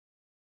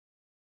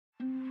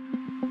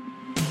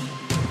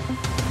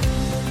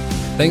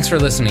Thanks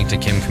for listening to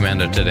Kim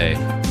Komando today.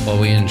 While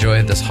we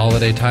enjoy this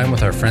holiday time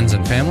with our friends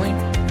and family,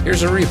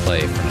 here's a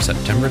replay from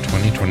September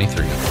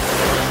 2023.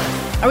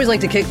 I always like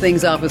to kick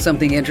things off with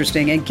something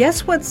interesting, and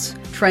guess what's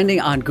trending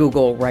on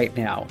Google right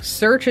now?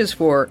 Searches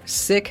for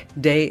sick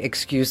day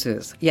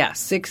excuses. Yeah,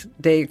 6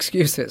 day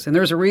excuses. And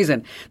there's a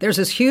reason. There's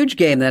this huge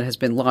game that has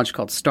been launched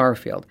called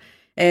Starfield.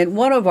 And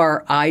one of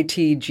our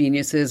IT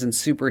geniuses and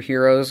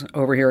superheroes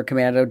over here at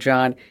Komando,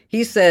 John,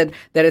 he said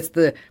that it's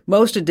the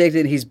most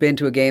addicted he's been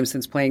to a game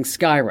since playing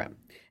Skyrim.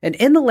 And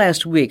in the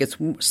last week, it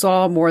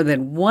saw more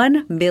than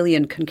 1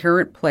 million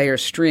concurrent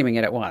players streaming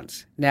it at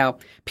once. Now,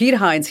 Pete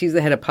Hines, he's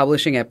the head of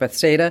publishing at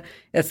Bethesda.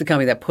 That's the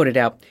company that put it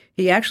out.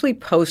 He actually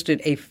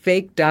posted a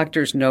fake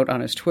doctor's note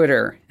on his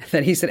Twitter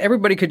that he said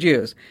everybody could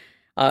use.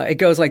 It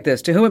goes like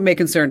this. To whom it may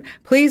concern,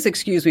 please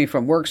excuse me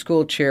from work,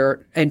 school,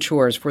 chair, and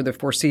chores for the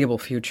foreseeable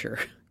future.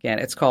 Again,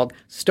 it's called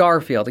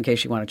Starfield, in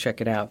case you want to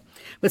check it out.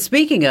 But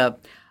speaking of,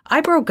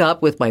 I broke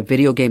up with my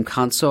video game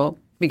console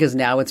because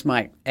now it's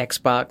my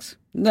Xbox.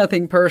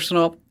 Nothing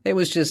personal. It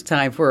was just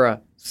time for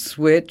a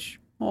switch.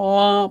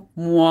 Womp,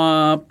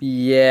 womp.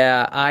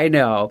 Yeah, I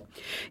know.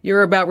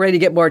 You're about ready to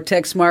get more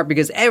tech smart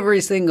because every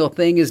single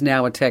thing is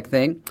now a tech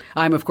thing.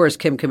 I'm, of course,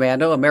 Kim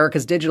Komando,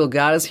 America's digital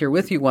goddess, here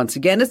with you once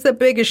again. It's the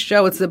biggest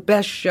show. It's the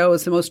best show.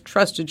 It's the most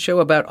trusted show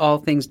about all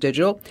things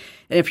digital.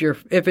 And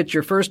if it's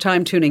your first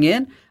time tuning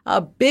in, a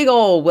big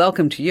ol'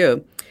 welcome to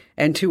you.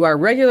 And to our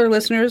regular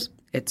listeners,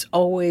 it's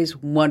always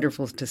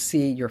wonderful to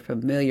see your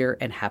familiar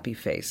and happy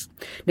face.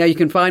 Now, you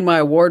can find my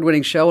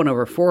award-winning show on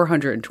over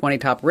 420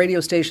 top radio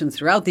stations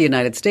throughout the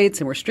United States,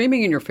 and we're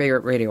streaming in your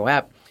favorite radio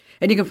app.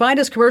 And you can find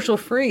us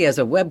commercial-free as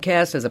a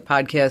webcast, as a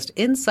podcast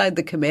inside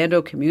the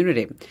Komando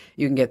community.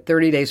 You can get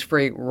 30 days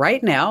free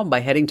right now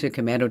by heading to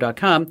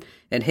Komando.com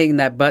and hitting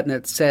that button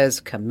that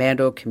says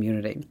Komando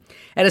Community.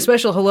 And a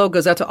special hello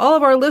goes out to all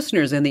of our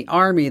listeners in the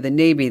Army, the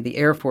Navy, the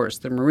Air Force,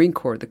 the Marine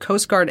Corps, the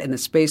Coast Guard, and the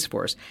Space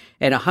Force,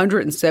 and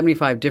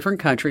 175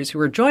 different countries who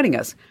are joining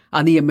us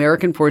on the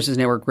American Forces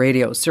Network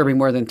Radio, serving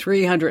more than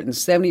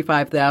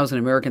 375,000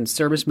 American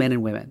servicemen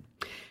and women.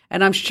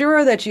 And I'm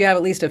sure that you have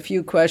at least a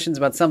few questions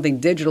about something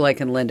digital I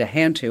can lend a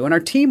hand to. And our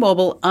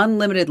T-Mobile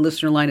Unlimited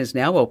listener line is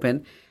now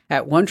open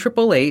at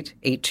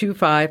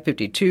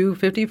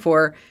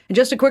 1-888-825-5254. And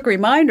just a quick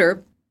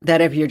reminder that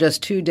if you're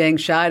just too dang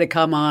shy to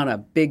come on a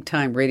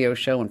big-time radio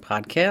show and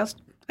podcast,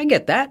 I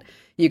get that.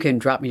 You can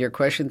drop me your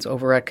questions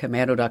over at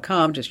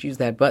Komando.com. Just use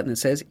that button that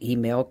says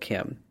Email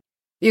Kim.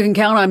 You can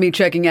count on me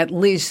checking at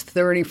least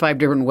 35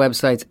 different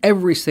websites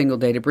every single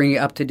day to bring you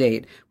up to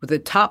date with the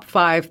top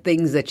 5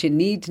 things that you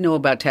need to know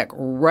about tech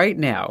right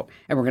now.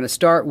 And we're going to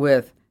start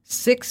with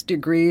 6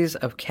 Degrees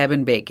of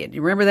Kevin Bacon.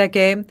 You remember that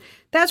game?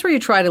 That's where you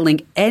try to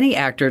link any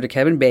actor to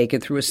Kevin Bacon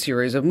through a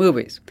series of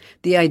movies.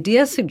 The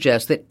idea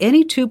suggests that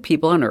any 2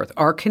 people on Earth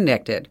are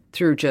connected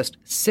through just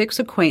 6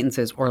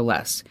 acquaintances or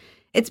less.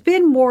 It's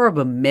been more of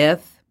a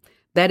myth.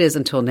 That is,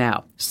 until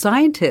now.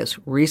 Scientists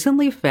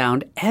recently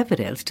found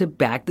evidence to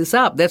back this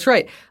up. That's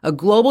right. A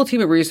global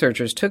team of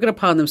researchers took it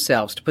upon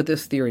themselves to put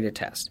this theory to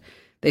test.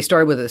 They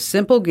started with a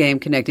simple game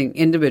connecting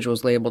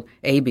individuals labeled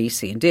A, B,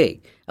 C, and D,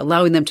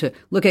 allowing them to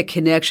look at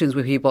connections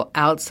with people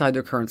outside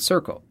their current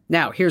circle.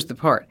 Now, here's the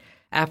part.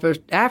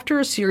 After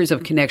a series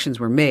of connections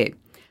were made,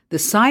 the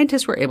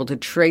scientists were able to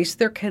trace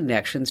their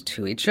connections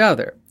to each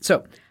other.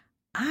 So,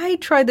 I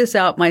tried this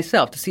out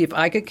myself to see if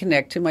I could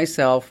connect to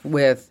myself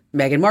with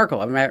Meghan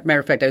Markle. As a matter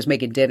of fact, I was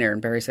making dinner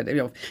and Barry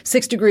said,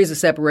 6 degrees of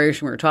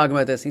separation. We were talking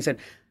about this. And he said,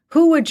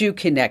 who would you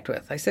connect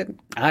with? I said,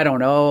 I don't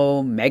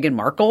know, Meghan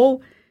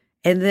Markle.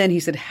 And then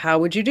he said, how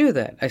would you do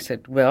that? I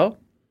said, well,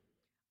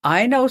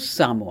 I know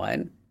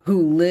someone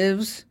who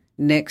lives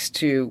next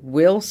to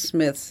Will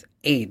Smith's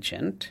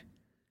agent.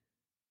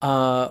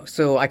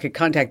 So I could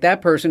contact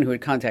that person who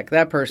would contact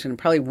that person.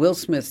 Probably Will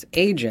Smith's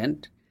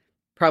agent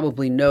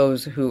probably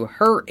knows who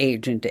her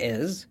agent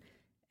is.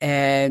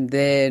 And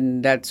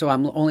then so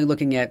I'm only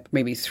looking at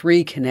maybe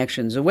 3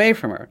 connections away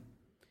from her.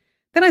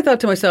 Then I thought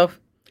to myself,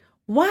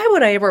 why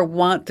would I ever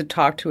want to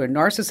talk to a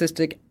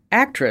narcissistic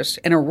actress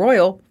and a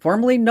royal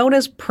formerly known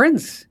as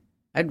Prince?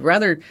 I'd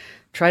rather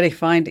try to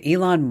find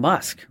Elon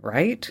Musk,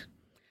 right?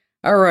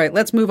 All right,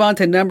 let's move on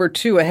to number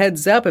 2. A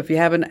heads up, if you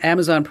have an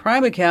Amazon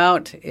Prime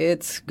account,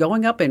 it's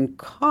going up in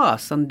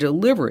costs on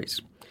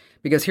deliveries.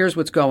 Because here's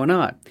what's going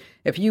on.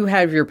 If you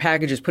have your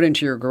packages put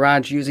into your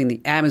garage using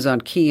the Amazon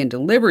Key and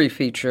Delivery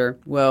feature,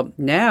 well,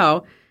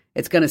 now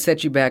it's going to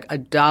set you back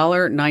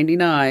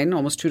 $1.99,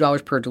 almost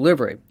 $2 per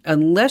delivery,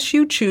 unless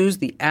you choose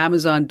the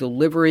Amazon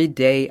Delivery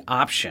Day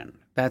option.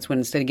 That's when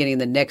instead of getting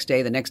the next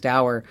day, the next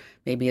hour,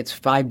 maybe it's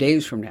 5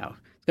 days from now.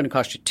 It's going to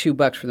cost you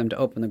 $2 for them to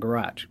open the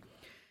garage.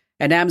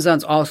 And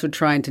Amazon's also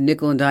trying to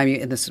nickel and dime you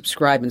in the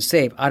subscribe and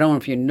save. I don't know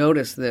if you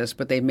noticed this,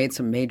 but they've made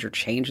some major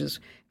changes.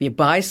 If you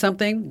buy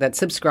something, that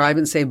subscribe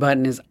and save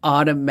button is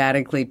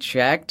automatically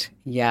checked.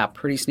 Yeah,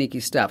 pretty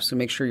sneaky stuff, so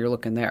make sure you're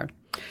looking there.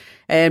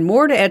 And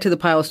more to add to the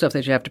pile of stuff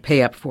that you have to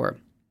pay up for.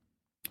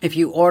 If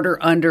you order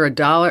under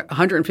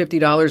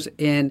 $150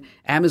 in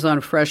Amazon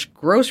Fresh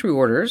grocery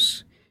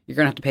orders, you're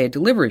going to have to pay a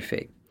delivery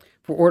fee.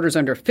 For orders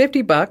under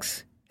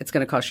 $50, it's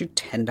going to cost you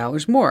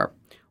 $10 more.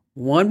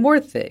 One more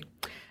thing.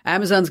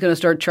 Amazon's going to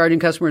start charging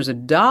customers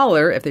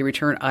 $1 if they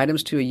return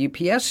items to a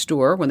UPS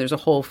store when there's a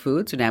Whole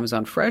Foods, an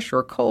Amazon Fresh,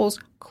 or Kohl's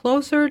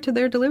closer to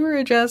their delivery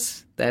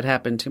address. That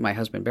happened to my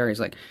husband, Barry. He's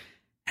like,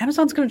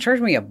 Amazon's going to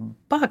charge me $1.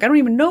 I don't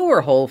even know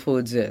where Whole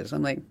Foods is.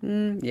 I'm like,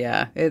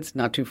 yeah, it's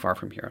not too far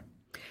from here.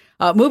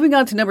 Moving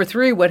on to number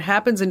 3, what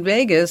happens in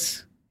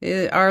Vegas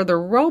are the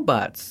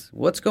robots.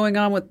 What's going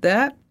on with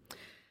that?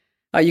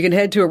 You can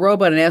head to a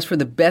robot and ask for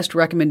the best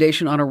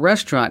recommendation on a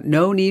restaurant.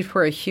 No need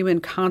for a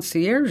human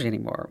concierge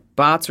anymore.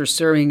 Bots are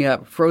serving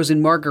up frozen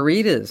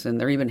margaritas,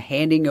 and they're even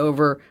handing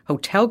over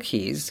hotel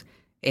keys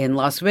in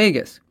Las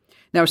Vegas.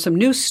 Now, some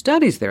new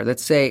studies there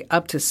that say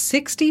up to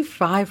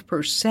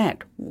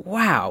 65%,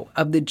 wow,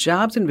 of the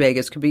jobs in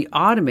Vegas could be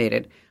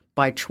automated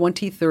by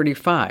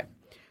 2035.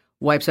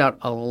 Wipes out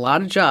a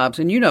lot of jobs,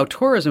 and you know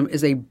tourism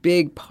is a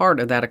big part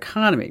of that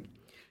economy.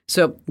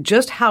 So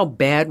just how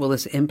bad will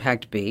this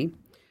impact be?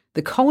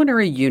 The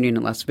Culinary Union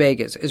in Las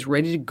Vegas is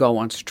ready to go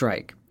on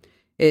strike.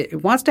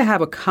 It wants to have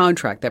a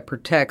contract that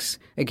protects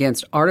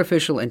against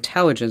artificial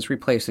intelligence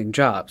replacing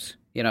jobs.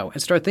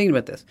 And start thinking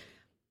about this.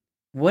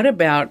 What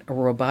about a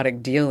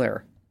robotic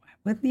dealer?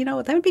 That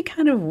would be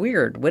kind of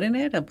weird, wouldn't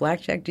it? A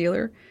blackjack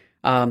dealer?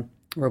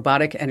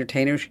 Robotic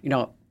entertainers?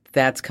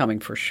 That's coming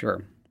for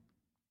sure.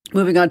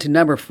 Moving on to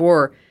number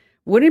 4,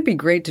 wouldn't it be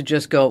great to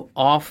just go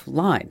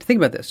offline? Think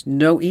about this.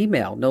 No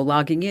email, no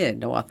logging in,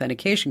 no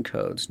authentication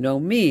codes, no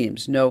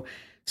memes, no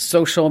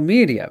social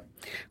media.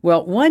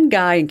 Well, one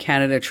guy in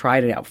Canada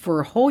tried it out. For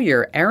a whole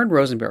year, Aaron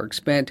Rosenberg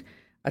spent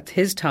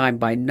his time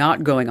by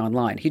not going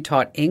online. He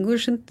taught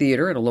English and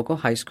theater at a local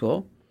high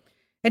school.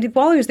 And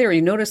while he was there,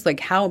 he noticed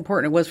how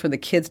important it was for the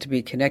kids to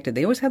be connected.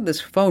 They always had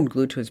this phone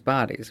glued to his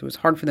bodies. It was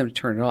hard for them to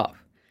turn it off.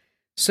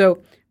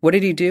 So what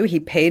did he do? He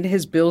paid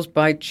his bills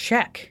by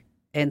check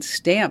and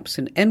stamps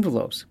and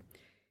envelopes.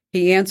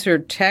 He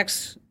answered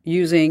texts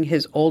using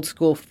his old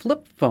school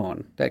flip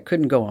phone that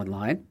couldn't go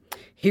online.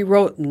 He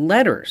wrote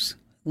letters,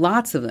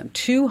 lots of them,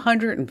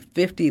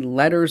 250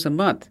 letters a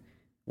month.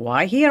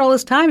 Why? He had all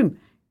this time.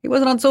 He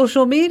wasn't on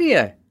social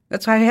media.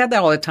 That's why I had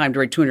that all the time to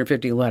write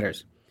 250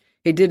 letters.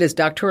 He did his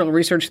doctoral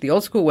research the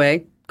old school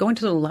way, going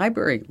to the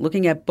library,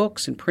 looking at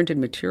books and printed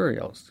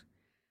materials.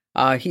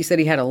 He said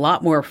he had a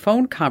lot more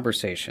phone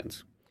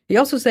conversations. He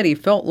also said he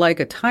felt like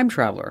a time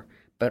traveler,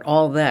 but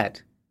all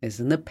that is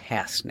in the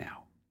past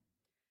now.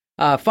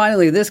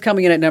 Finally, this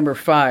coming in at number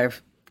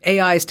 5,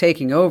 AI is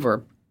taking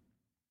over.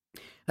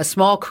 A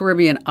small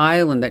Caribbean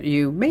island that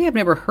you may have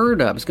never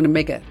heard of is going to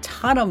make a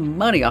ton of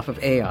money off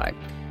of AI.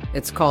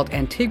 It's called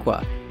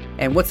Antigua.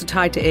 And what's the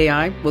tie to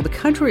AI? Well, the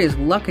country is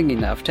lucky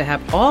enough to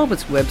have all of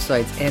its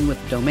websites end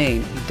with the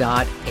domain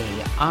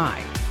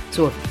 .ai.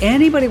 So if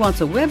anybody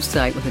wants a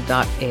website with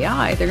a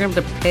 .ai, they're going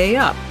to have to pay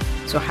up.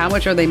 So how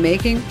much are they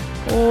making?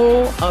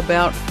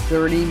 About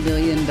 $30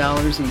 million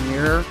a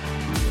year.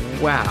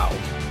 Wow,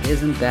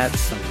 isn't that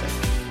something?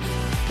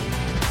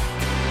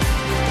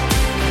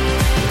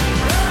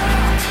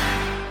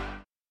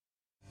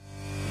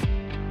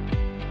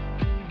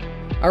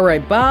 All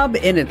right, Bob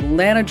in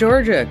Atlanta,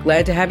 Georgia.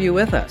 Glad to have you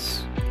with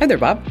us. Hi there,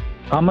 Bob.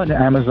 I'm an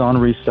Amazon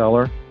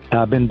reseller.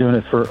 I've been doing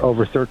it for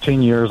over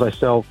 13 years. I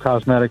sell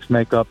cosmetics,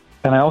 makeup,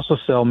 and I also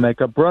sell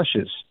makeup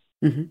brushes.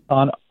 Mm-hmm.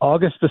 On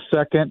August the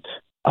 2nd,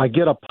 I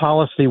get a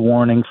policy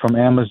warning from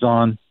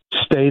Amazon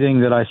stating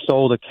that I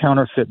sold a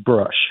counterfeit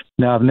brush.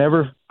 Now, I've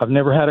never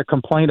had a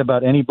complaint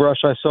about any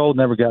brush I sold,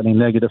 never got any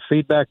negative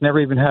feedback, never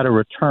even had a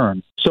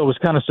return. So it was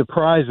kind of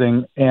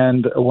surprising.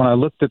 And when I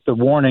looked at the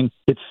warning,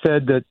 it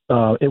said that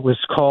it was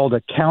called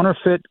a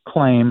counterfeit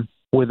claim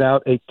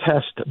without a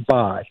test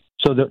buy.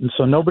 So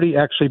nobody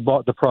actually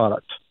bought the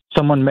product.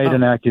 Someone made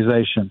an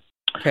accusation.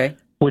 Okay.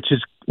 Which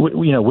is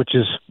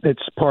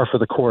it's par for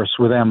the course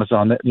with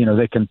Amazon. That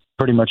they can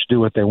pretty much do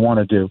what they want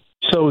to do.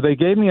 So they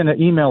gave me an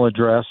email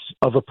address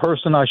of a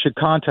person I should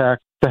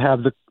contact to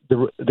have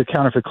the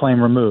counterfeit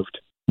claim removed.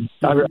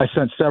 I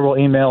sent several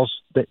emails.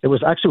 It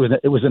was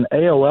an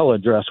AOL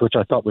address, which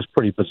I thought was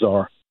pretty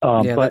bizarre.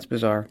 That's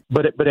bizarre.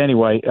 But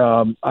anyway,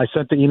 I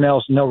sent the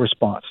emails, no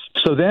response.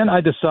 So then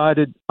I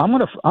decided I'm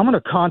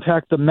gonna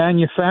contact the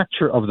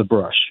manufacturer of the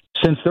brush.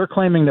 Since they're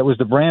claiming that was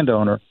the brand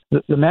owner,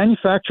 the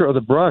manufacturer of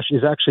the brush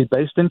is actually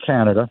based in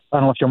Canada. I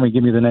don't know if you want me to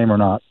give me the name or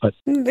not, but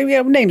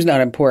name's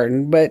not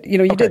important. But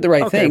you did the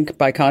right thing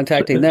by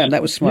contacting them.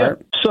 That was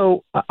smart. Yeah.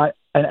 So I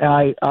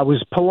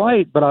was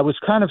polite, but I was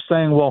kind of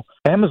saying, well,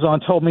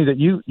 Amazon told me that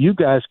you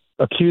guys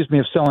accused me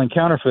of selling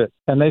counterfeit,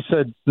 and they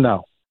said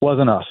no,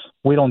 wasn't us.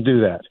 We don't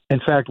do that.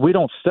 In fact, we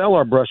don't sell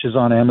our brushes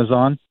on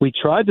Amazon. We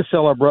tried to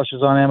sell our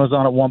brushes on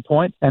Amazon at one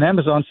point, and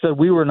Amazon said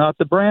we were not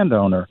the brand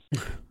owner.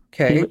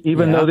 Okay.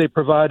 Even though they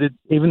provided,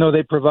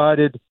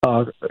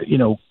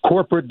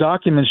 corporate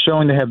documents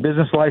showing they have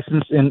business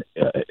license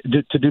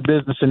to do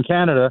business in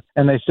Canada,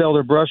 and they sell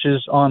their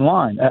brushes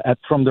online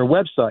from their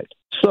website.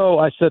 So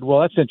I said,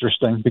 well, that's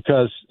interesting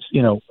because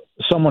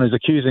someone is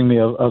accusing me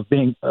of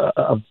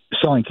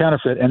selling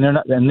counterfeit, and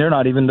they're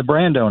not even the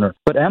brand owner.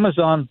 But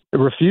Amazon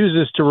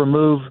refuses to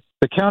remove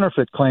the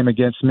counterfeit claim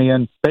against me.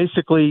 And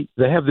basically,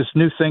 they have this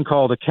new thing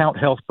called Account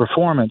Health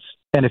Performance.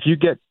 And if you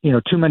get,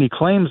 too many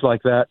claims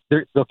like that,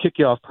 they'll kick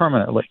you off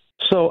permanently.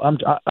 So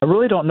I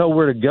really don't know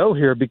where to go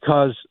here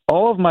because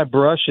all of my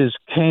brushes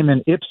came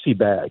in Ipsy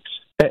bags.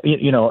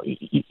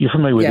 You're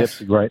familiar with Yes.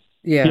 Ipsy, right?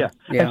 Yeah.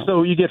 And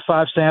so you get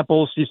 5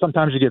 samples.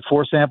 Sometimes you get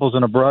 4 samples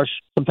in a brush.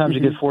 Sometimes you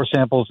get 4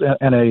 samples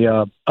and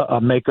a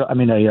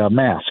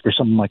mask or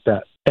something like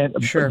that.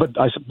 And Sure. But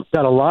I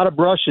got a lot of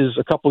brushes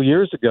a couple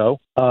years ago,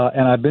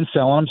 and I've been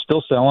selling them,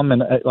 still sell them,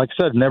 and like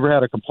I said, never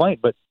had a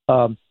complaint. But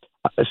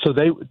so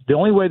the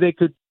only way they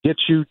could get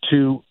you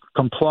to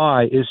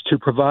comply is to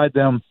provide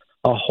them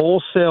a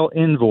wholesale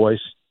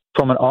invoice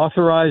from an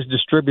authorized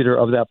distributor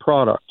of that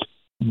product.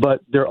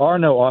 But there are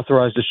no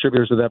authorized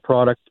distributors of that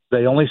product.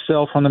 They only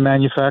sell from the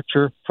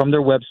manufacturer, from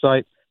their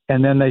website,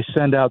 and then they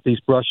send out these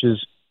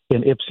brushes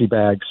in Ipsy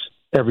bags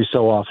every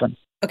so often.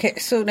 Okay,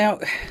 so now,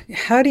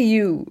 how do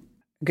you?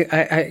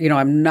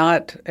 I'm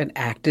not an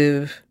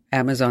active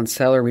Amazon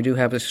seller. We do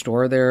have a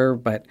store there,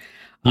 but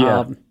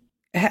how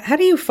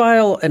do you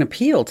file an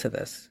appeal to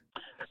this?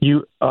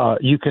 You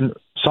can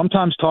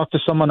sometimes talk to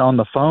someone on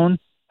the phone.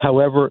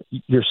 However,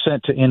 you're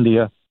sent to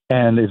India,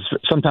 and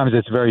sometimes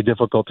it's very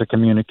difficult to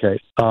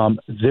communicate.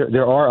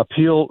 There are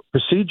appeal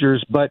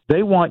procedures, but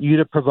they want you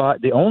to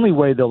provide. The only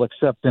way they'll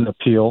accept an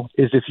appeal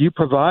is if you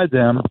provide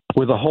them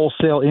with a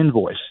wholesale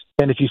invoice.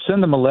 And if you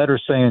send them a letter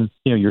saying,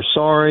 you're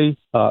sorry,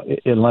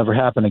 it'll never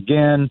happen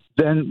again,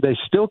 then they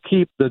still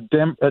keep the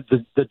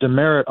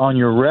demerit on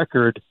your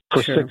record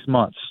for 6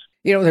 months.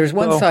 There's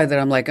one side that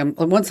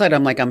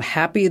I'm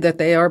happy that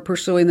they are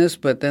pursuing this,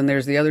 but then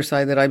there's the other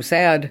side that I'm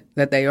sad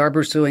that they are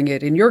pursuing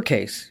it in your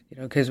case,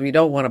 because we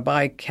don't want to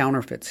buy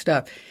counterfeit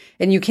stuff.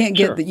 And you can't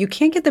get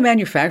the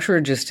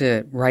manufacturer just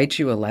to write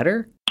you a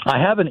letter. I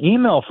have an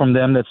email from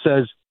them that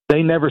says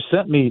they never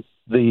sent me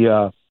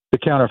the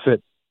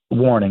counterfeit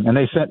warning, and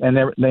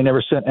they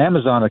never sent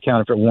Amazon a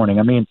counterfeit warning.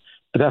 I mean,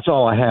 that's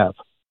all I have,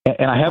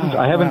 and I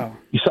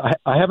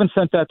haven't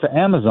sent that to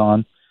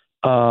Amazon.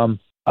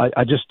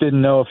 I just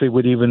didn't know if it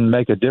would even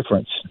make a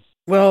difference.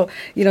 Well,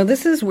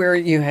 this is where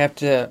you have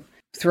to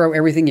throw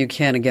everything you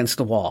can against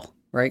the wall,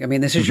 right? I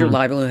mean, this is your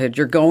livelihood.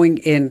 You're going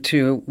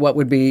into what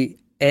would be,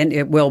 and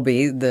it will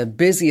be, the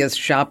busiest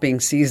shopping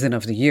season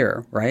of the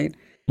year, right?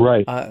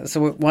 Right.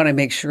 So we want to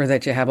make sure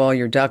that you have all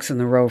your ducks in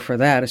the row for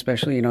that,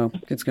 especially,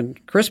 it's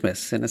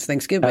Christmas and it's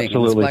Thanksgiving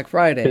and it's Black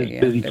Friday.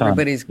 It's busy time.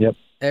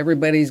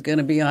 Everybody's going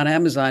to be on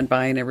Amazon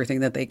buying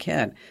everything that they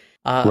can.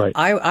 Right.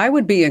 I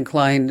would be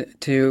inclined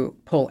to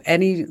pull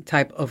any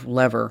type of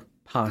lever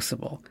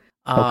possible.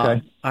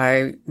 Okay.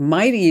 I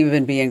might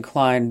even be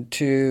inclined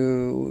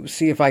to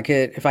see if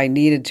I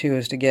needed to,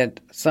 is to get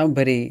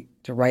somebody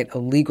to write a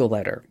legal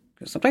letter.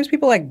 Because sometimes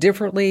people act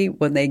differently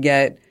when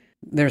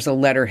there's a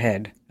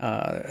letterhead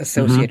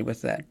associated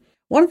with that.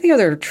 One of the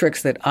other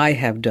tricks that I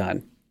have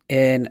done,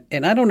 and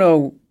I don't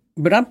know,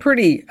 but I'm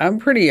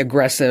pretty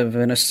aggressive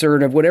and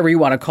assertive, whatever you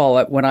want to call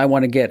it, when I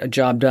want to get a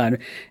job done.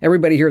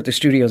 Everybody here at the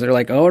studios are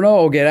like, oh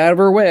no, get out of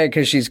her way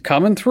because she's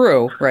coming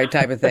through, right,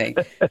 type of thing,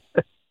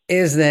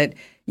 is that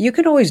you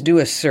can always do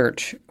a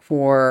search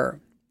for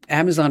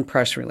Amazon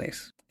press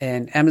release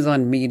and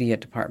Amazon media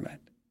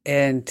department.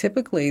 And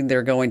typically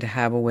they're going to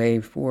have a way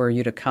for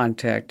you to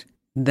contact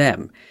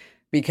them,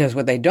 because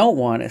what they don't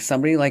want is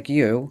somebody like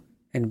you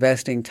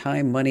investing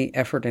time, money,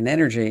 effort, and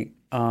energy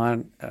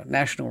on a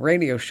national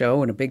radio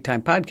show and a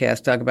big-time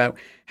podcast talk about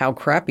how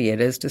crappy it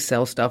is to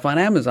sell stuff on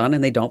Amazon,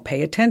 and they don't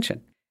pay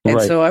attention.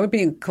 And so I would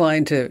be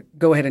inclined to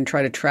go ahead and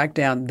try to track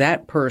down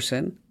that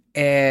person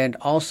and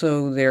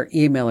also their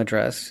email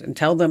address and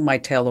tell them my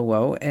tale of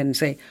woe and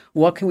say,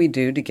 what can we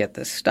do to get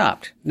this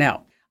stopped?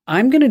 Now,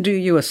 I'm going to do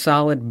you a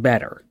solid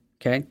better,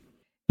 okay,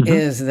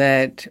 is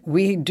that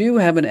we do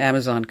have an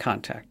Amazon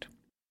contact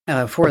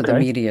for the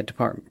media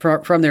department,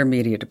 from their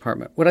media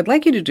department. What I'd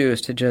like you to do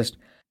is to just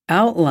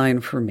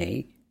outline for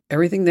me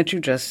everything that you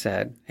just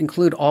said,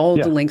 include all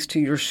the links to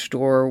your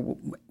store,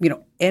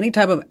 any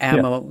type of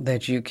ammo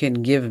that you can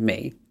give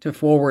me to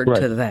forward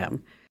to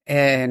them,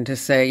 and to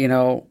say,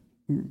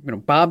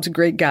 Bob's a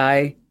great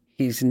guy.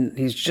 He's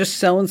just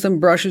selling some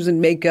brushes and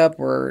makeup.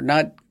 We're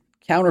not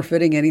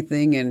counterfeiting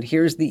anything. And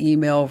here's the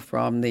email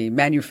from the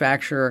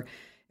manufacturer.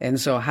 And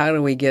so how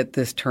do we get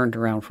this turned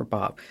around for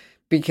Bob?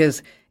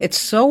 Because it's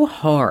so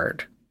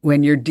hard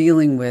when you're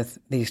dealing with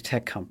these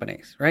tech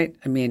companies, right?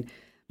 I mean,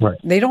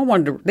 they don't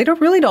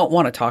really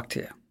want to talk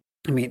to you.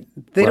 I mean,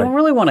 they don't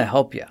really want to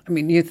help you. I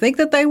mean, you think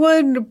that they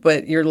would,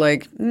 but you're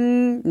like,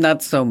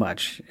 not so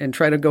much, and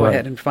try to go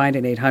ahead and find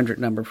an 800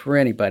 number for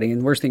anybody. And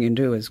the worst thing you can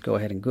do is go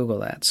ahead and Google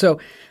that. So,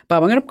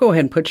 Bob, I'm going to go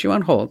ahead and put you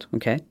on hold,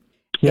 okay?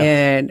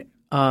 Yeah.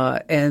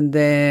 And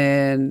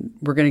then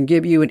we're going to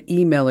give you an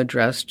email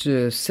address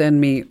to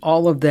send me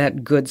all of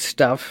that good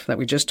stuff that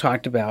we just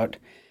talked about,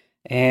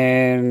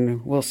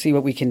 and we'll see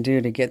what we can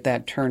do to get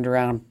that turned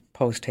around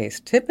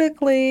post-haste.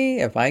 Typically,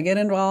 if I get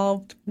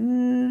involved,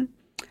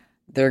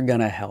 they're going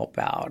to help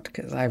out,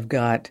 because I've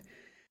got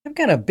I've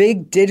got a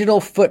big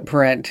digital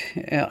footprint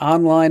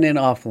online and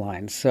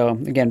offline. So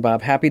again,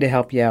 Bob, happy to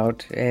help you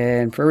out.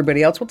 And for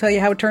everybody else, we'll tell you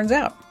how it turns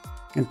out.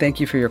 And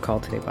thank you for your call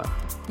today, Bob.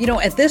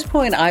 At this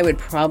point, I would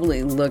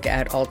probably look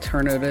at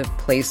alternative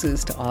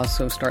places to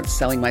also start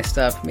selling my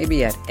stuff,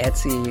 maybe at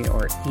Etsy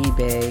or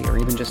eBay, or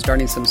even just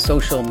starting some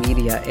social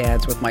media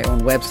ads with my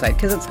own website,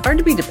 because it's hard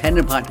to be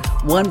dependent upon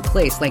one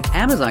place like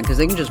Amazon, because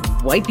they can just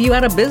wipe you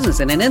out of business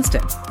in an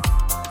instant.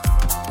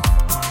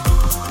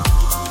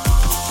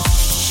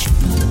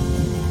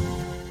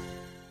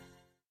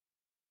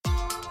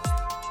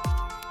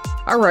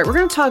 All right, we're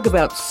going to talk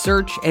about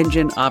search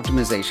engine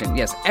optimization.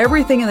 Yes,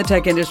 everything in the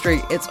tech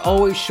industry, it's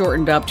always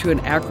shortened up to an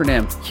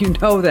acronym. You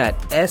know that,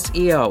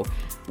 SEO.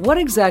 What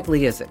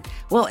exactly is it?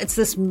 Well, it's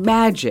this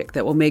magic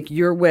that will make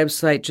your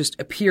website just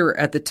appear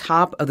at the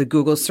top of the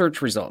Google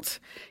search results.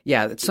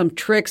 Yeah, it's some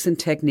tricks and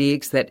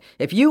techniques that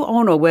if you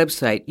own a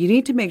website, you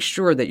need to make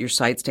sure that your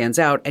site stands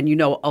out and you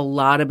know a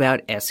lot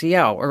about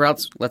SEO, or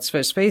else, let's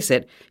just face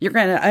it, you're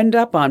going to end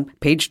up on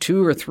page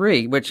 2 or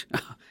 3, which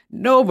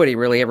nobody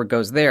really ever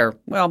goes there.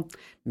 Well,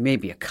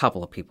 maybe a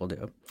couple of people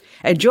do.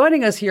 And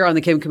joining us here on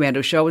the Kim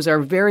Komando Show is our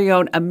very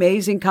own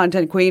amazing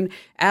content queen,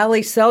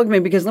 Ali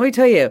Seligman, because let me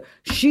tell you,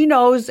 she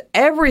knows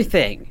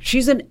everything.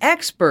 She's an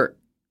expert.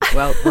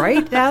 Well,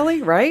 right,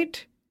 Ali,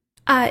 right?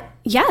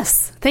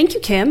 Yes. Thank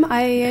you, Kim.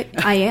 I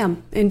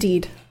am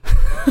indeed.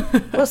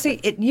 Well, see,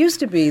 it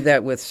used to be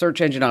that with search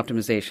engine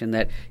optimization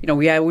that,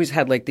 we always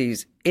had like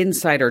these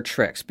insider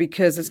tricks,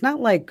 because it's not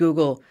like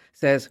Google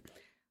says,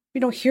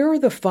 here are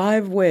the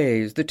 5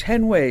 ways, the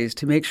 10 ways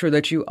to make sure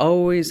that you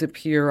always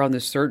appear on the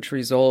search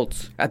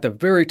results at the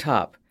very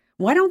top.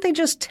 Why don't they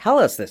just tell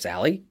us this,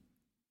 Ali?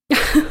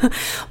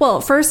 Well,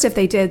 first, if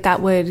they did,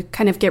 that would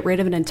kind of get rid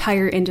of an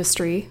entire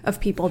industry of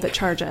people that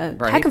charge a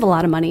heck of a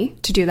lot of money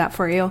to do that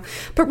for you.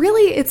 But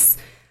really,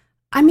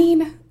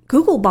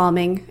 Google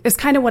bombing is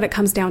kind of what it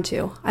comes down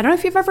to. I don't know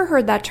if you've ever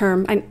heard that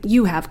term.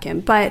 You have, Kim,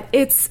 but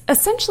it's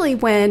essentially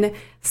when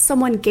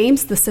someone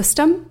games the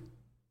system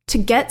to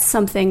get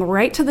something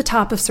right to the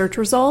top of search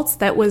results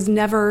that was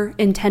never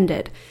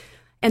intended.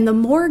 And the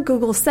more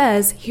Google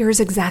says, here's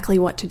exactly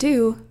what to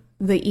do,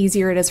 the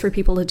easier it is for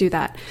people to do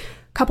that.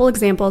 Couple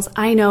examples.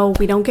 I know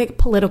we don't get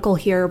political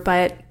here,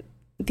 but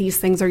these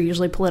things are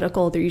usually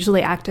political. They're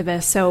usually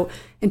activist. So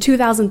in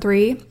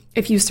 2003,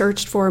 if you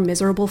searched for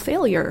miserable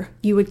failure,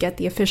 you would get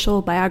the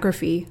official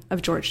biography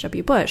of George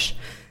W. Bush.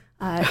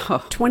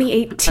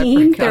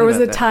 2018, there was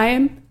a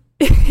time...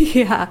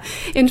 Yeah.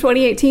 In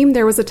 2018,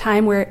 there was a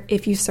time where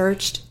if you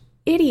searched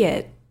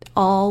idiot,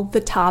 all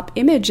the top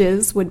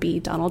images would be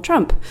Donald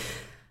Trump.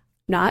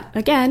 Not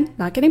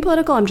getting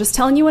political. I'm just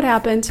telling you what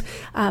happened.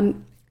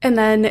 And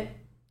then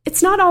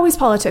it's not always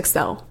politics,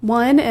 though.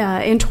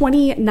 In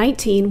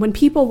 2019, when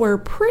people were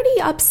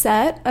pretty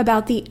upset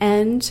about the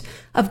end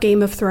of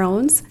Game of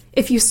Thrones,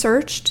 if you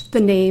searched the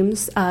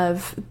names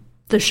of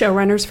the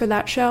showrunners for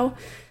that show,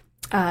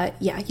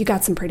 you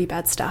got some pretty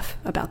bad stuff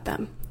about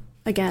them.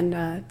 Again,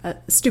 a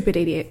stupid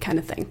idiot kind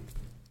of thing.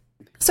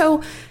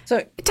 So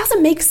it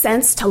doesn't make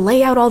sense to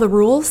lay out all the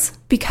rules,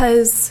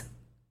 because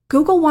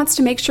Google wants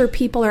to make sure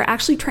people are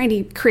actually trying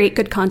to create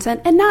good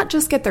content and not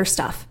just get their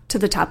stuff to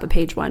the top of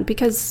page 1,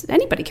 because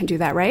anybody can do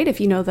that, right? If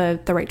you know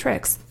the right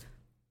tricks.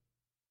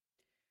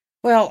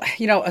 Well,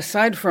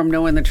 aside from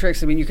knowing the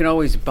tricks, you can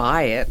always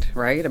buy it,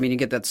 right? You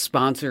get that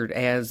sponsored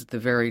as the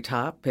very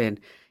top, and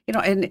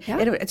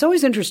it's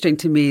always interesting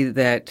to me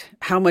that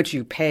how much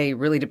you pay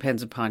really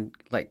depends upon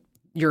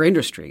your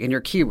industry and your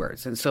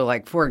keywords. And so,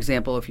 for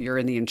example, if you're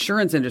in the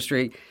insurance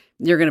industry,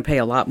 you're going to pay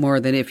a lot more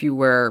than if you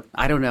were,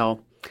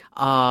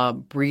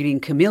 breeding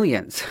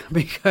chameleons,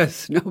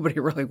 because nobody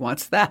really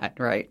wants that,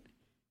 right?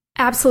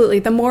 Absolutely.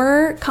 The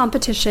more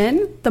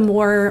competition, the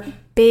more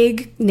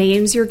big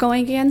names you're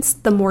going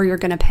against, the more you're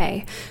going to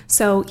pay.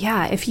 So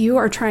yeah, if you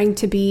are trying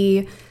to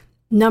be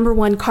number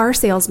 1 car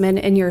salesman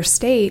in your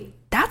state,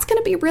 that's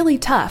going to be really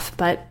tough.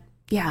 But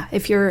yeah,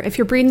 if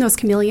you're breeding those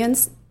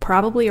chameleons,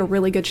 probably a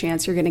really good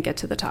chance you're going to get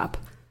to the top.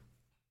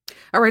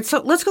 All right, so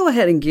let's go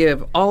ahead and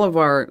give all of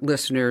our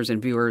listeners and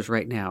viewers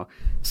right now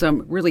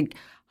some really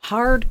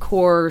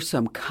hardcore,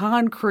 some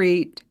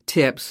concrete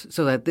tips,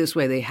 so that this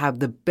way they have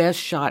the best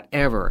shot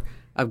ever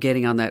of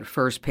getting on that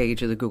first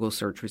page of the Google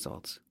search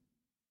results.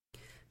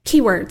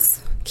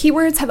 Keywords.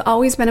 Keywords have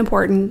always been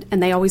important,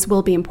 and they always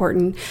will be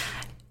important.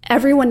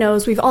 Everyone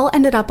knows we've all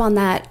ended up on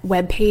that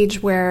web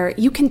page where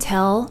you can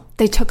tell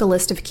they took a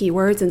list of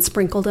keywords and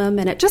sprinkled them,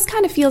 and it just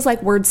kind of feels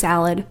like word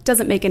salad.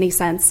 Doesn't make any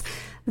sense.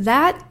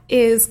 That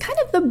is kind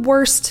of the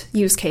worst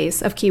use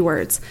case of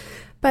keywords.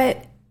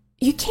 But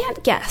you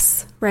can't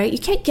guess, right? You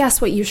can't guess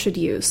what you should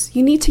use.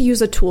 You need to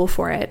use a tool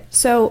for it.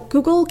 So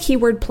Google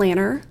Keyword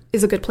Planner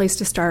is a good place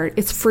to start.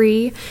 It's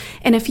free.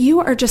 And if you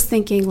are just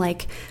thinking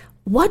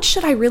what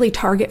should I really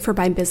target for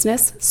my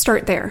business?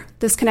 Start there.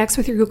 This connects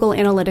with your Google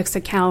Analytics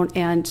account,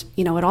 and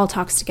it all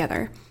talks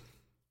together.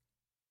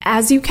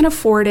 As you can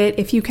afford it,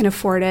 if you can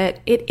afford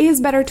it, it is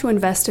better to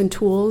invest in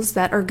tools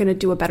that are going to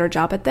do a better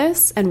job at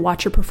this and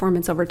watch your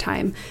performance over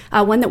time.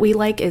 One that we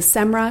like is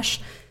SEMrush.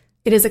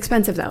 It is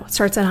expensive though. It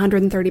starts at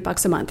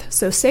 $130 a month.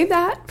 So save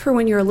that for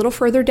when you're a little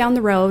further down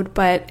the road,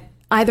 but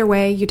either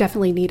way, you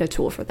definitely need a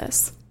tool for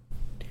this.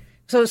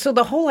 So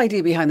the whole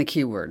idea behind the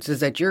keywords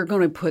is that you're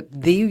going to put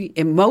the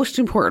most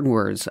important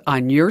words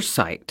on your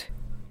site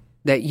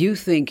that you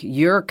think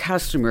your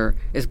customer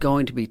is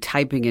going to be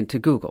typing into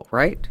Google,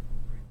 right?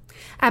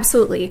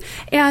 Absolutely.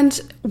 And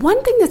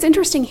one thing that's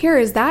interesting here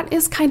is that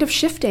is kind of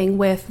shifting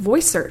with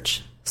voice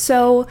search.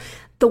 So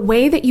the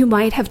way that you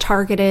might have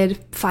targeted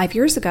 5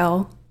 years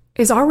ago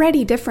is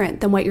already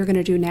different than what you're going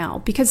to do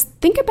now. Because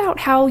think about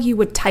how you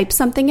would type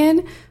something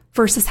in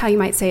versus how you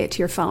might say it to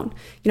your phone.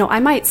 I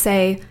might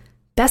say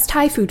best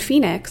Thai food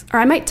Phoenix, or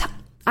I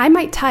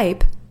might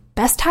type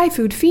best Thai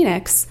food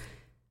Phoenix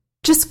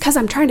just because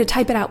I'm trying to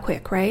type it out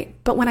quick, right?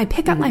 But when I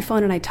pick up my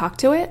phone and I talk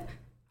to it,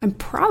 I'm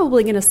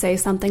probably going to say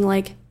something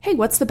like, hey,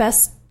 what's the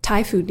best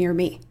Thai food near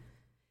me?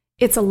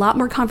 It's a lot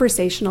more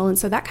conversational, and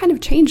so that kind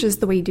of changes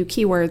the way you do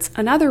keywords.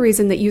 Another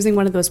reason that using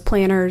one of those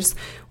planners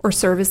or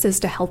services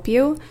to help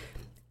you,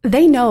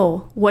 they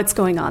know what's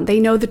going on.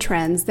 They know the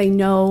trends. They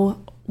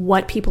know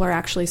what people are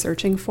actually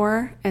searching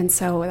for. And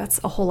so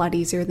that's a whole lot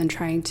easier than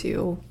trying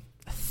to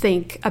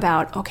think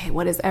about, okay,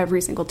 what is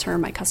every single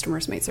term my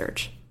customers may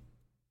search?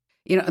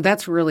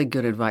 That's really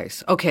good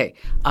advice. Okay,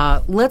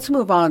 let's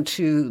move on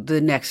to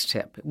the next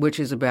tip, which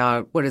is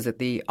about,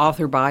 the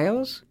author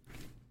bios?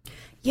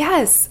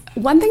 Yes.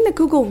 One thing that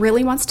Google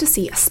really wants to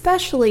see,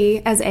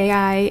 especially as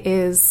AI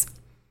is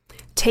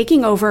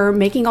taking over,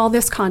 making all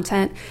this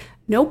content,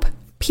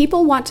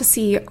 people want to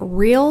see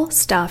real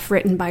stuff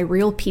written by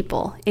real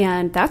people.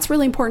 And that's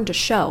really important to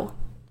show.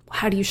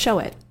 How do you show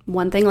it?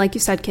 One thing, like you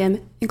said,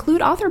 Kim,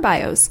 include author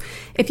bios.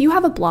 If you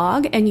have a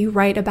blog and you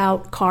write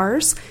about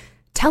cars,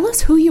 tell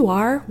us who you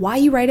are, why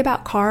you write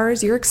about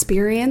cars, your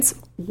experience,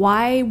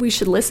 why we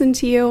should listen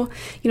to you.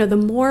 The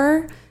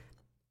more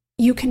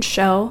you can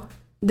show,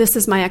 this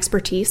is my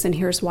expertise and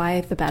here's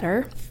why, the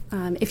better.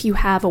 If you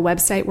have a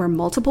website where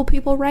multiple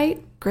people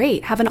write,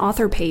 great. Have an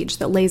author page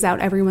that lays out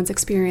everyone's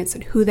experience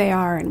and who they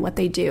are and what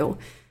they do.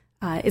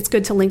 It's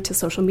good to link to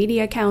social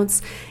media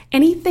accounts.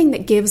 Anything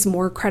that gives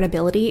more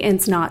credibility and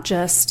it's not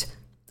just,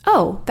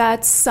 oh,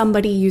 that's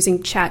somebody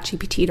using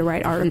ChatGPT to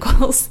write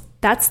articles.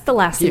 That's the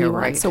last thing you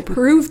want. So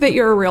prove that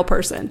you're a real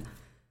person.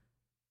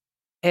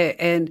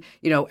 And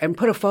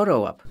put a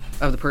photo up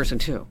of the person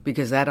too,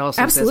 because that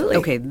also Absolutely.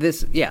 says, okay,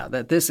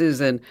 that this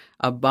is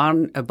a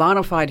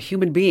bona fide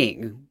human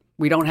being.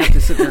 We don't have to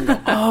sit there and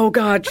go, oh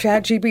God,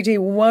 ChatGPT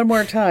one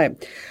more time.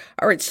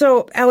 All right.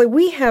 So Allie,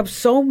 we have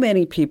so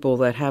many people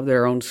that have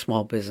their own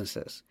small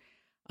businesses.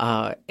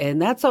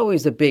 And that's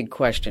always a big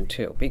question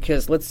too,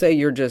 because let's say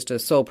you're just a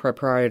sole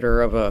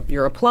proprietor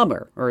you're a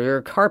plumber or you're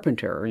a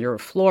carpenter or you're a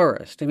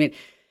florist. And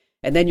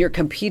then you're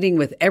competing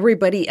with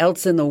everybody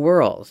else in the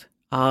world.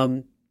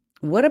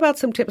 What about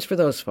some tips for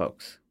those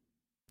folks?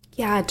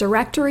 Yeah,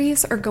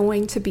 directories are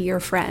going to be your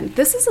friend.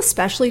 This is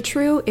especially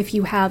true if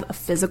you have a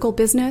physical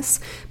business,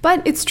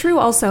 but it's true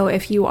also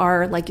if you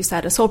are, like you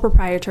said, a sole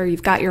proprietor,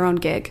 you've got your own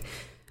gig.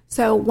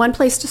 So one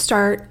place to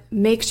start,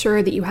 make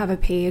sure that you have a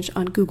page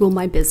on Google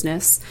My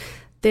Business.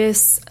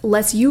 This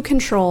lets you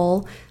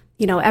control,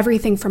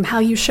 everything from how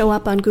you show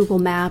up on Google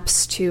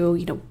Maps to,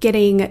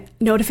 getting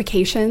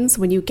notifications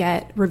when you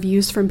get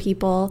reviews from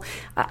people.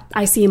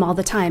 I see them all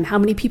the time. How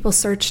many people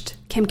searched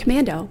Kim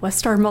Komando,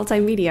 Westar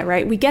Multimedia,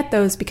 right? We get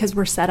those because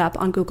we're set up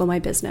on Google My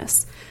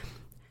Business.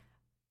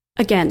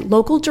 Again,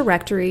 local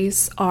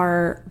directories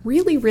are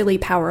really, really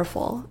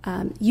powerful.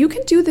 You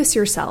can do this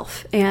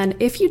yourself. And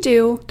if you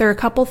do, there are a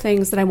couple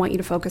things that I want you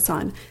to focus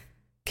on.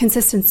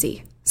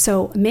 Consistency.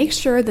 So make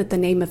sure that the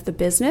name of the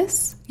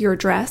business, your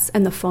address,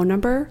 and the phone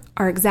number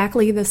are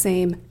exactly the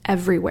same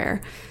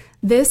everywhere.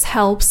 This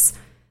helps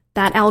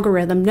that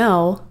algorithm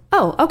know,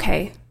 oh,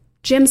 okay,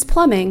 Jim's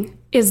Plumbing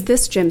is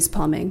this Jim's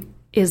Plumbing,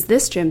 is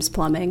this Jim's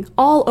Plumbing,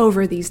 all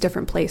over these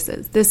different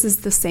places. This is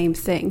the same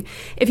thing.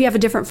 If you have a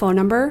different phone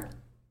number,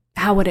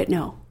 how would it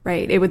know,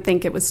 right? It would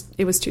think it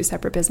was two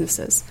separate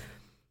businesses.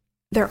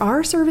 There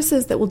are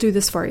services that will do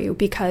this for you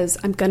because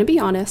I'm going to be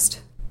honest,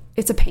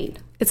 it's a pain.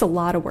 It's a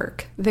lot of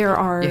work. There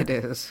are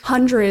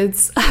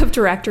hundreds of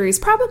directories,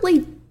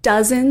 probably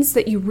dozens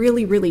that you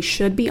really, really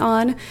should be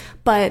on,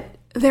 but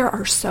there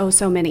are so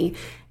many.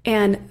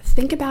 And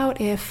think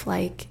about if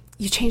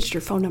you changed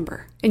your phone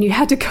number and you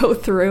had to go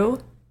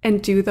through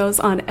and do those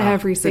on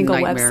every single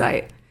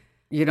website.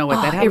 You know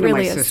what? That happened to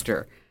my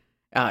sister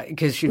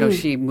because,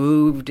 she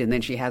moved and then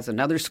she has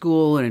another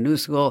school and a new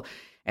school.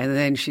 And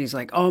then she's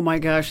like, oh my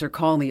gosh, they're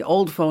calling the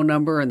old phone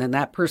number. And then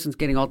that person's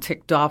getting all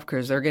ticked off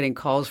because they're getting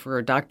calls for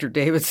a Dr.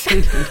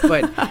 Davidson.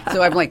 But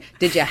so I'm like,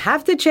 did you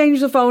have to change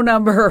the phone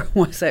number?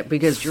 Was that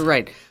because you're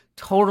right.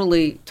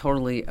 Totally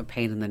a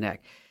pain in the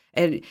neck.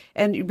 And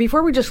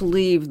before we just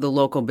leave the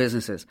local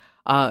businesses,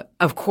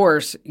 of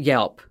course,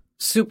 Yelp,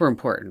 super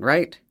important,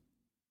 right?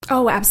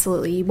 Oh,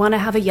 absolutely. You want to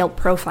have a Yelp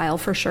profile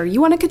for sure. You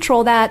want to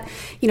control that,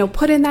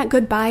 put in that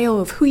good bio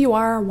of who you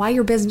are, why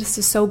your business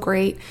is so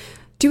great.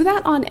 Do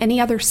that on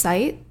any other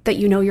site that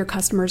your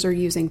customers are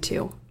using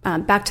too.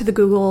 Back to the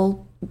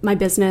Google my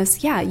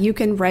business, yeah, you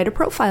can write a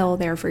profile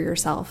there for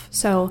yourself.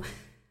 So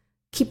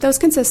keep those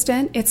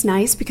consistent. It's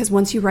nice because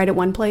once you write it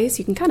one place,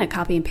 you can kind of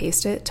copy and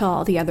paste it to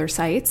all the other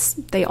sites.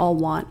 They all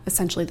want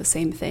essentially the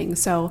same thing.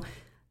 So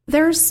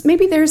there's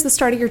the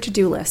start of your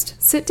to-do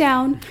list. Sit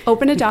down,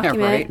 open a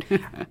document,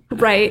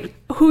 write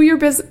who your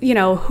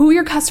who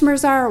your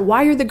customers are,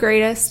 why you're the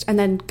greatest, and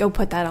then go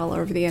put that all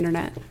over the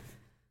internet.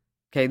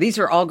 Okay, these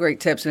are all great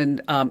tips.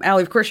 And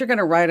Allie, of course, you're going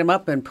to write them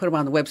up and put them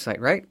on the website,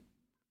 right?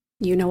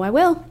 You know I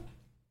will.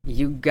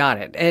 You got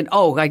it. And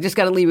I just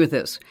got to leave with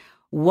this.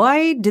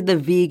 Why did the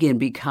vegan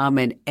become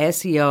an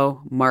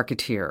SEO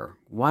marketeer?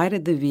 Why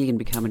did the vegan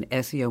become an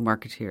SEO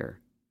marketeer?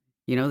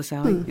 You know this,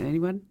 Allie?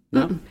 Anyone?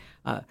 No?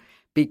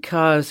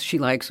 Because she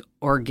likes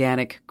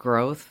organic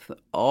growth.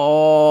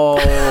 Oh,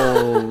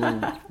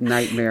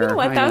 nightmare. You know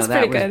what? That was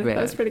pretty good. That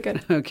was pretty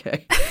good.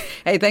 Okay.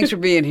 Hey, thanks for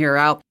being here,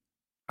 Al.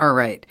 All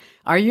right.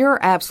 Are your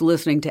apps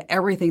listening to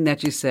everything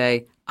that you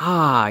say?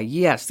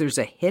 Yes, there's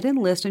a hidden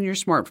list in your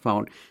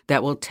smartphone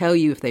that will tell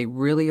you if they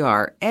really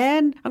are.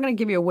 And I'm going to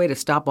give you a way to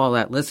stop all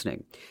that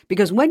listening.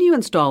 Because when you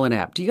install an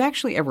app, do you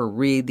actually ever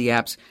read the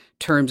app's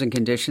terms and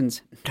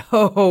conditions?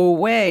 No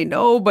way.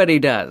 Nobody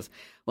does.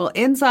 Well,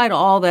 inside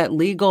all that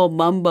legal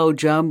mumbo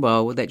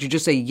jumbo that you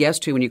just say yes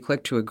to when you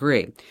click to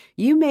agree,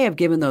 you may have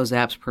given those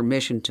apps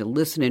permission to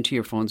listen into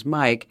your phone's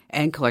mic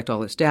and collect all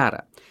this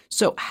data.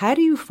 So how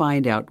do you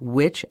find out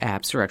which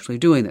apps are actually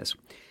doing this?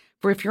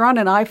 For if you're on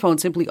an iPhone,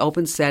 simply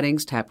open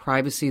Settings, tap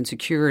Privacy and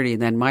Security,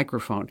 and then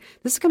Microphone.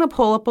 This is going to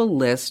pull up a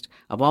list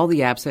of all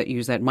the apps that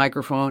use that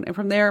microphone, and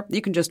from there,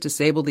 you can just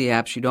disable the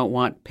apps you don't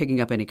want picking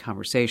up any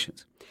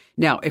conversations.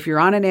 Now, if you're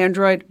on an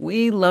Android,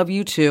 we love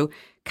you too.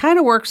 Kind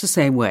of works the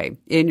same way.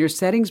 In your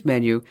Settings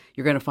menu,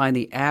 you're going to find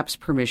the Apps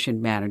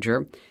Permission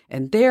Manager,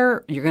 and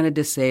there you're going to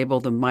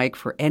disable the mic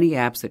for any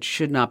apps that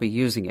should not be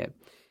using it.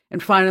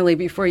 And finally,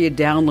 before you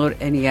download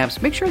any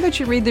apps, make sure that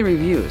you read the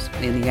reviews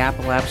in the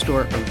Apple App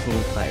Store or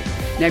Google Play.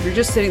 Now, if you're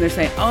just sitting there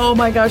saying, oh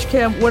my gosh,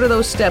 Kim, what are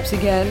those steps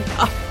again?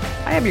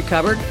 I have you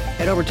covered.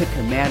 Head over to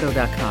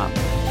Komando.com.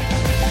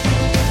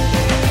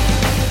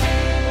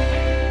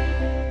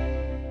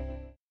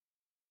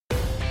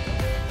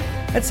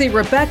 Let's see,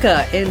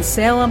 Rebecca in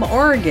Salem,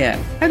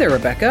 Oregon. Hi there,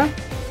 Rebecca.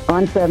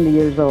 I'm 70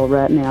 years old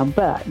right now,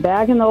 but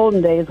back in the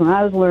olden days when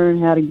I was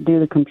learning how to do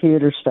the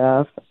computer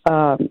stuff,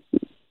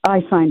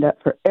 I signed up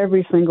for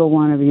every single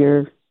one of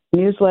your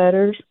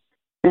newsletters,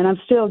 and I'm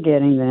still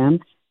getting them.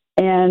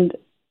 And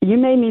you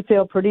made me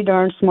feel pretty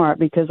darn smart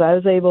because I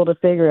was able to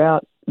figure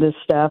out this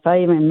stuff.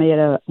 I even made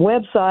a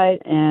website,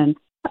 and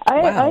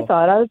I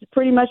thought I was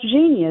pretty much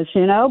genius,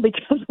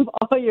 because of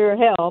all your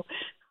help.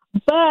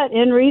 But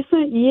in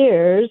recent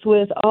years,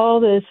 with all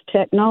this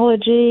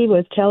technology,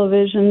 with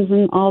televisions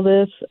and all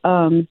this,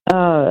 I'm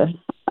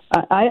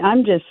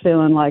just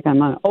feeling like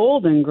I'm an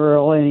olden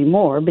girl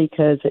anymore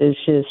because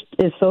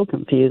it's so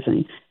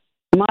confusing.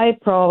 My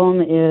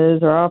problem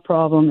is, or our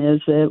problem is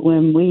that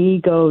when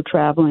we go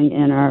traveling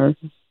in our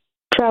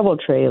travel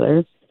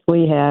trailer,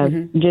 we have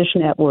Dish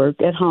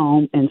Network at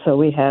home, and so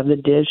we have the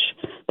dish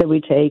that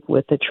we take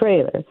with the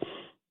trailer.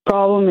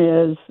 Problem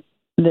is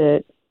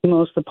that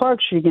most of the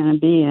parks you're going to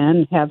be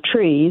in have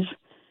trees,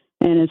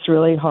 and it's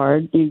really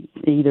hard. You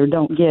either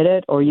don't get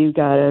it, or you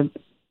got to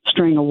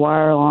string a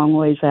wire a long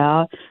ways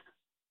out,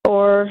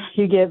 or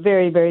you get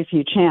very, very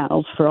few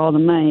channels for all the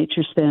money that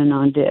you're spending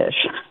on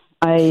Dish.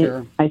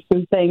 I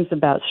see things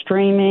about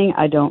streaming.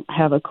 I don't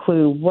have a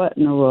clue what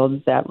in the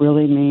world that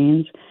really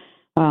means.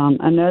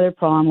 Another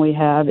problem we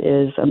have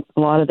is a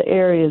lot of the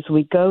areas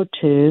we go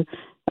to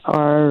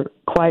are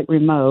quite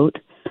remote,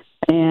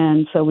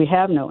 and so we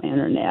have no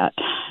internet.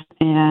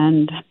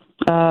 And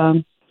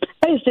I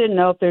just didn't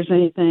know if there's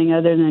anything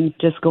other than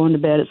just going to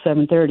bed at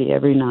 7:30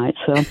 every night.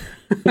 So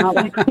not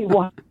like we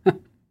want to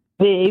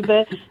be,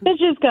 but it's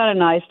just kind of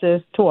nice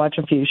to watch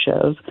a few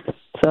shows.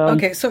 So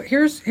okay, so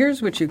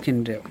here's what you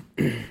can do,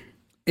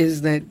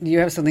 is that you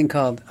have something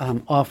called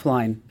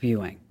offline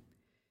viewing.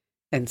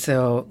 And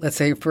so let's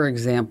say, for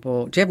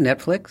example, do you have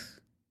Netflix?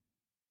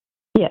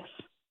 Yes.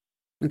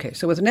 Okay,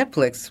 so with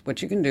Netflix,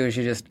 what you can do is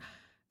you just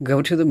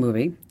go to the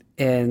movie,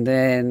 and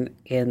then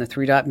in the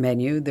three-dot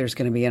menu, there's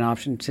going to be an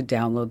option to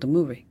download the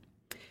movie.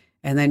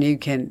 And then you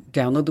can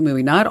download the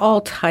movie. Not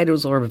all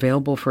titles are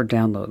available for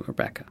download,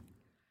 Rebecca.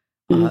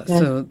 Okay.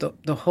 So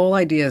the whole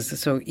idea is,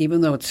 so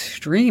even though it's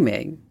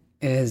streaming,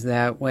 is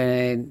that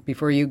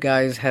before you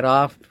guys head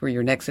off for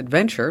your next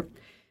adventure,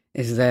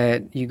 is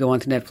that you go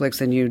onto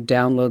Netflix and you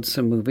download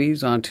some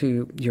movies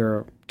onto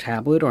your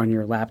tablet or on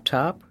your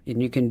laptop.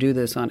 And you can do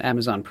this on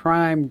Amazon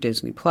Prime,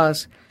 Disney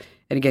Plus.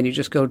 And again, you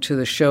just go to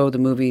the show, the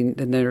movie,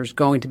 and there's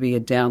going to be a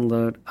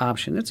download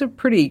option. It's a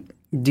pretty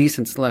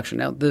decent selection.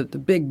 Now, the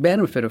big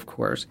benefit, of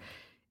course,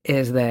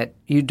 is that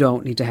you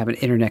don't need to have an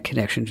internet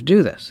connection to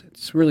do this.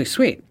 It's really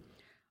sweet.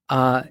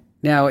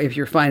 Now, if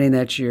you're finding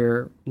that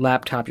your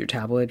laptop, your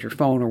tablet, your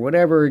phone, or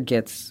whatever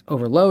gets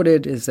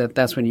overloaded,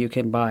 that's when you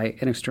can buy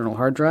an external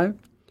hard drive.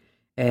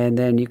 And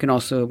then you can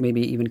also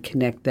maybe even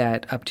connect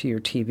that up to your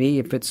TV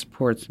if it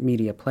supports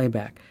media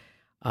playback.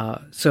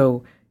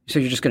 So So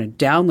you're just going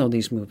to download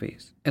these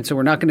movies. And so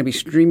we're not going to be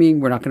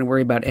streaming. We're not going to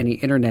worry about any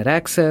internet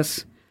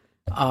access.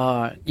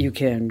 You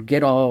can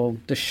get all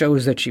the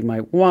shows that you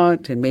might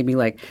want and maybe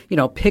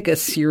pick a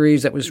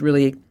series that was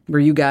really where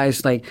you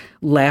guys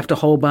laughed a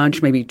whole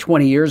bunch maybe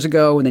 20 years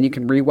ago, and then you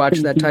can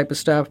rewatch that type of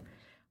stuff.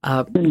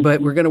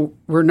 But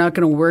we're not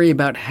going to worry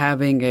about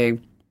having a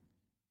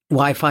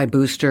Wi-Fi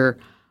booster,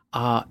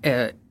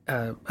 a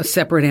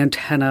separate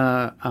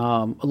antenna,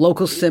 a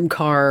local SIM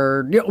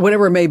card,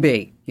 whatever it may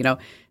be.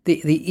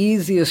 The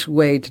easiest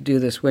way to do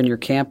this when you're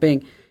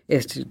camping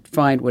is to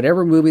find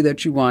whatever movie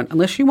that you want,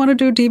 unless you want to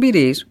do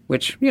DVDs,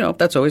 which,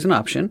 that's always an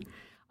option.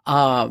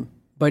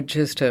 But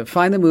just to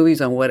find the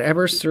movies on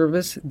whatever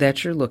service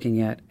that you're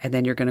looking at, and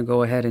then you're going to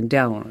go ahead and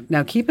download it.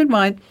 Now, keep in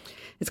mind,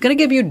 it's going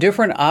to give you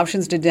different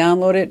options to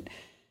download it.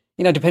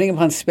 Depending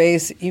upon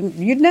space,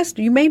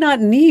 you may not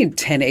need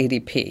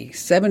 1080p.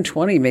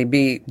 720 may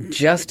be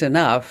just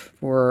enough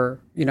for,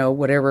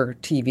 whatever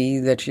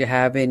TV that you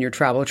have in your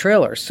travel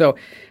trailer. So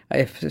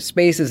if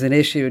space is an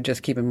issue,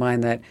 just keep in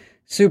mind that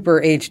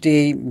Super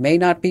HD may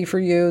not be for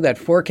you. That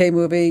 4K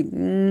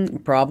movie,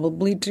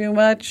 probably too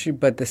much,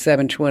 but the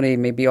 720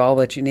 may be all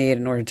that you need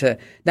in order to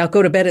not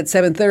go to bed at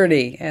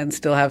 7:30 and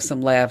still have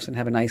some laughs and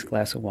have a nice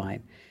glass of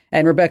wine.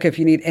 And Rebecca, if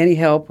you need any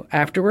help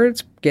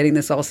afterwards getting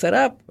this all set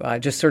up,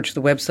 just search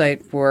the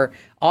website for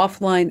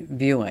offline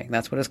viewing.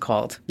 That's what it's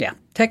called. Yeah,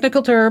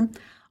 technical term,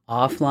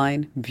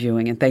 offline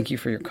viewing. And thank you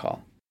for your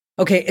call.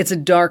 Okay, it's a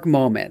dark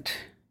moment.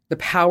 The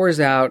power's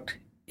out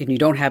and you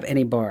don't have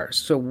any bars.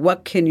 So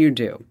what can you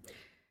do?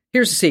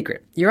 Here's the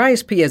secret. Your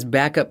ISP has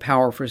backup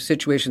power for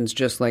situations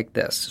just like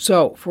this.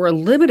 So for a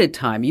limited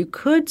time, you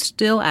could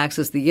still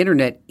access the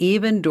internet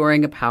even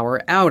during a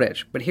power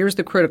outage. But here's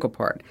the critical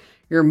part.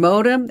 Your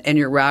modem and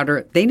your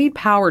router, they need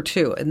power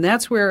too. And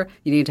that's where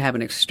you need to have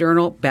an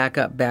external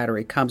backup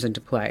battery comes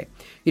into play.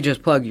 You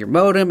just plug your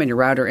modem and your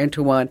router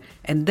into one,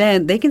 and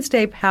then they can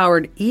stay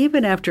powered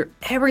even after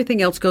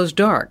everything else goes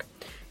dark.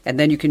 And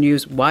then you can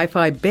use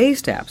Wi-Fi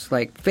based apps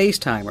like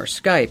FaceTime or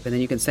Skype, and then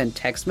you can send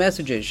text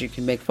messages, you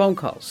can make phone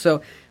calls.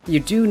 So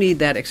you do need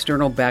that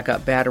external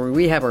backup battery.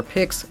 We have our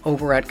picks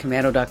over at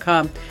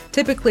Komando.com.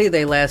 Typically,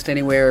 they last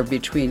anywhere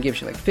between,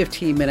 gives you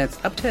 15 minutes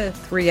up to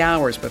 3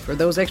 hours. But for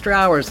those extra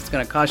hours, it's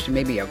going to cost you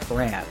maybe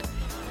 $1,000.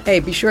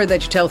 Hey, be sure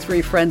that you tell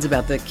 3 friends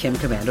about the Kim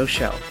Komando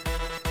Show.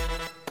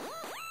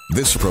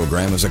 This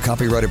program is a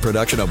copyrighted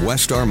production of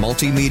Westar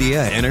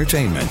Multimedia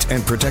Entertainment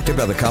and protected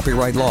by the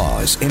copyright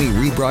laws. Any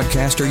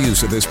rebroadcast or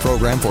use of this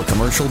program for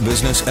commercial,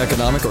 business,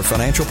 economic, or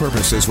financial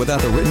purposes without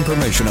the written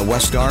permission of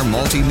Westar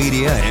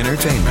Multimedia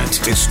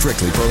Entertainment is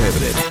strictly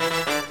prohibited.